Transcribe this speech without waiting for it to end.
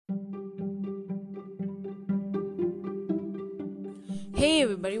Hey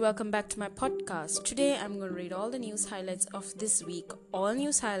everybody, welcome back to my podcast. Today I'm going to read all the news highlights of this week. All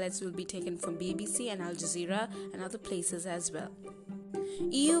news highlights will be taken from BBC and Al Jazeera and other places as well.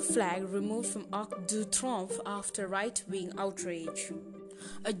 EU flag removed from Arc de Triomphe after right-wing outrage.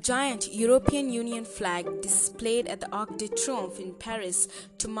 A giant European Union flag displayed at the Arc de Triomphe in Paris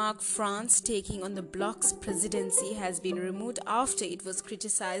to mark France taking on the bloc's presidency has been removed after it was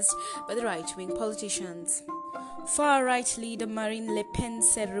criticized by the right-wing politicians. Far-right leader Marine Le Pen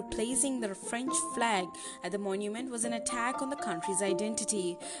said replacing the French flag at the monument was an attack on the country's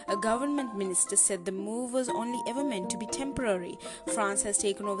identity. A government minister said the move was only ever meant to be temporary. France has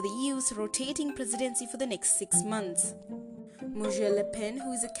taken over the EU's rotating presidency for the next 6 months. Marine Le Pen,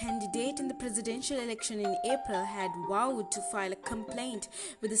 who is a candidate in the presidential election in April, had vowed to file a complaint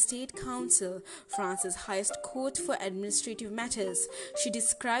with the State Council, France's highest court for administrative matters. She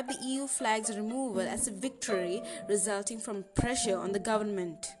described the EU flag's removal as a victory resulting from pressure on the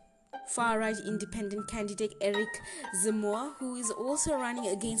government. Far-right independent candidate Eric Zemmour, who is also running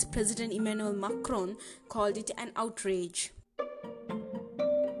against President Emmanuel Macron, called it an outrage.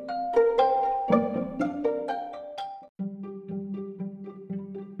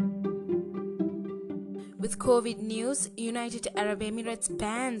 With COVID news, United Arab Emirates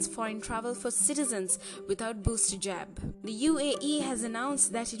bans foreign travel for citizens without booster jab. The UAE has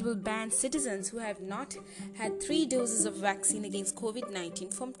announced that it will ban citizens who have not had 3 doses of vaccine against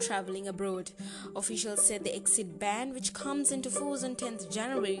COVID-19 from traveling abroad. Officials said the exit ban, which comes into force on 10th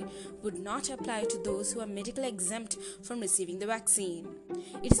January, would not apply to those who are medically exempt from receiving the vaccine.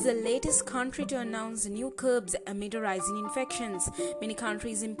 It is the latest country to announce new curbs amid a rise in infections. Many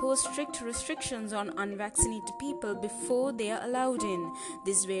countries impose strict restrictions on unvaccinated people before they are allowed in.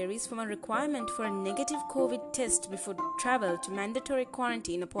 This varies from a requirement for a negative COVID test before travel to mandatory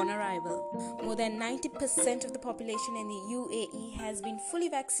quarantine upon arrival. More than 90% of the population in the UAE has been fully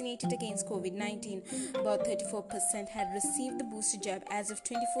vaccinated against COVID-19. About 34% had received the booster jab as of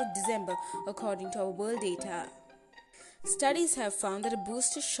 24 December, according to our world data. Studies have found that a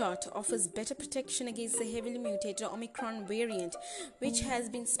booster shot offers better protection against the heavily mutated Omicron variant, which has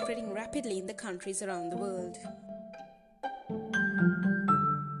been spreading rapidly in the countries around the world.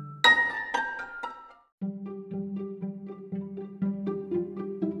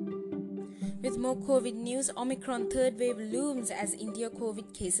 With more COVID news, Omicron third wave looms as India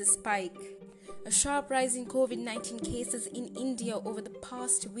COVID cases spike. A sharp rise in COVID-19 cases in India over the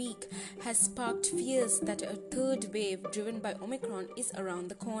past week has sparked fears that a third wave driven by Omicron is around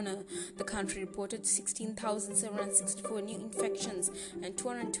the corner. The country reported 16,764 new infections and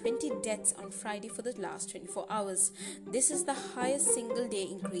 220 deaths on Friday for the last 24 hours. This is the highest single-day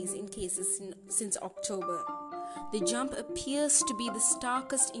increase in cases since October. The jump appears to be the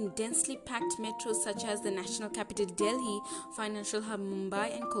starkest in densely packed metros such as the national capital Delhi, financial hub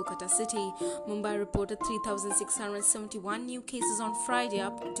Mumbai and Kolkata city. Mumbai reported 3,671 new cases on Friday,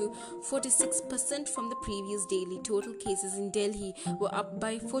 up to 46% from the previous daily. Total cases in Delhi were up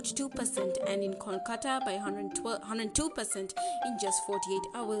by 42% and in Kolkata by 102% in just 48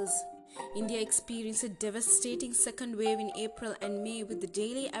 hours. India experienced a devastating second wave in April and May, with the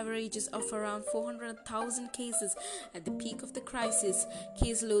daily averages of around 400,000 cases at the peak of the crisis.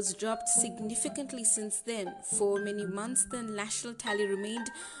 Case loads dropped significantly since then. For many months, the national tally remained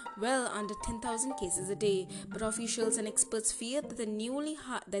well under 10,000 cases a day, but officials and experts fear that the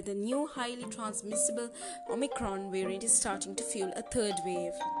new highly transmissible Omicron variant is starting to fuel a third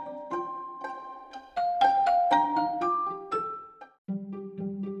wave.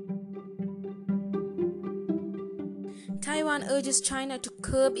 Taiwan urges China to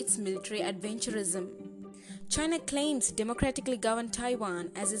curb its military adventurism. China claims democratically governed Taiwan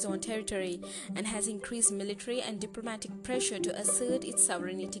as its own territory and has increased military and diplomatic pressure to assert its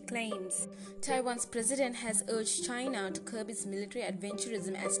sovereignty claims. Taiwan's president has urged China to curb its military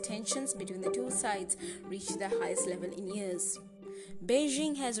adventurism as tensions between the two sides reach their highest level in years.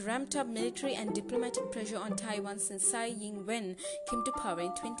 Beijing has ramped up military and diplomatic pressure on Taiwan since Tsai Ing-wen came to power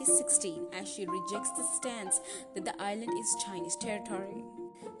in 2016, as she rejects the stance that the island is Chinese territory.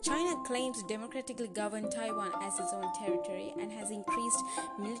 China claims to democratically govern Taiwan as its own territory and has increased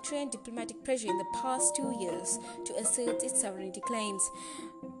military and diplomatic pressure in the past 2 years to assert its sovereignty claims.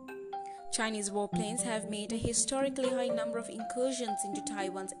 Chinese warplanes have made a historically high number of incursions into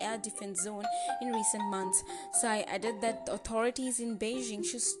Taiwan's air defense zone in recent months. Tsai added that the authorities in Beijing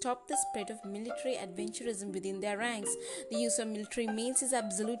should stop the spread of military adventurism within their ranks. The use of military means is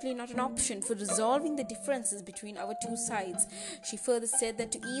absolutely not an option for resolving the differences between our two sides. She further said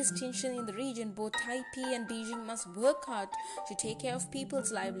that to ease tension in the region, both Taipei and Beijing must work hard to take care of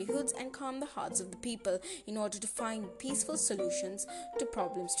people's livelihoods and calm the hearts of the people in order to find peaceful solutions to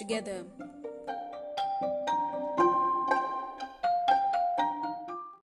problems together.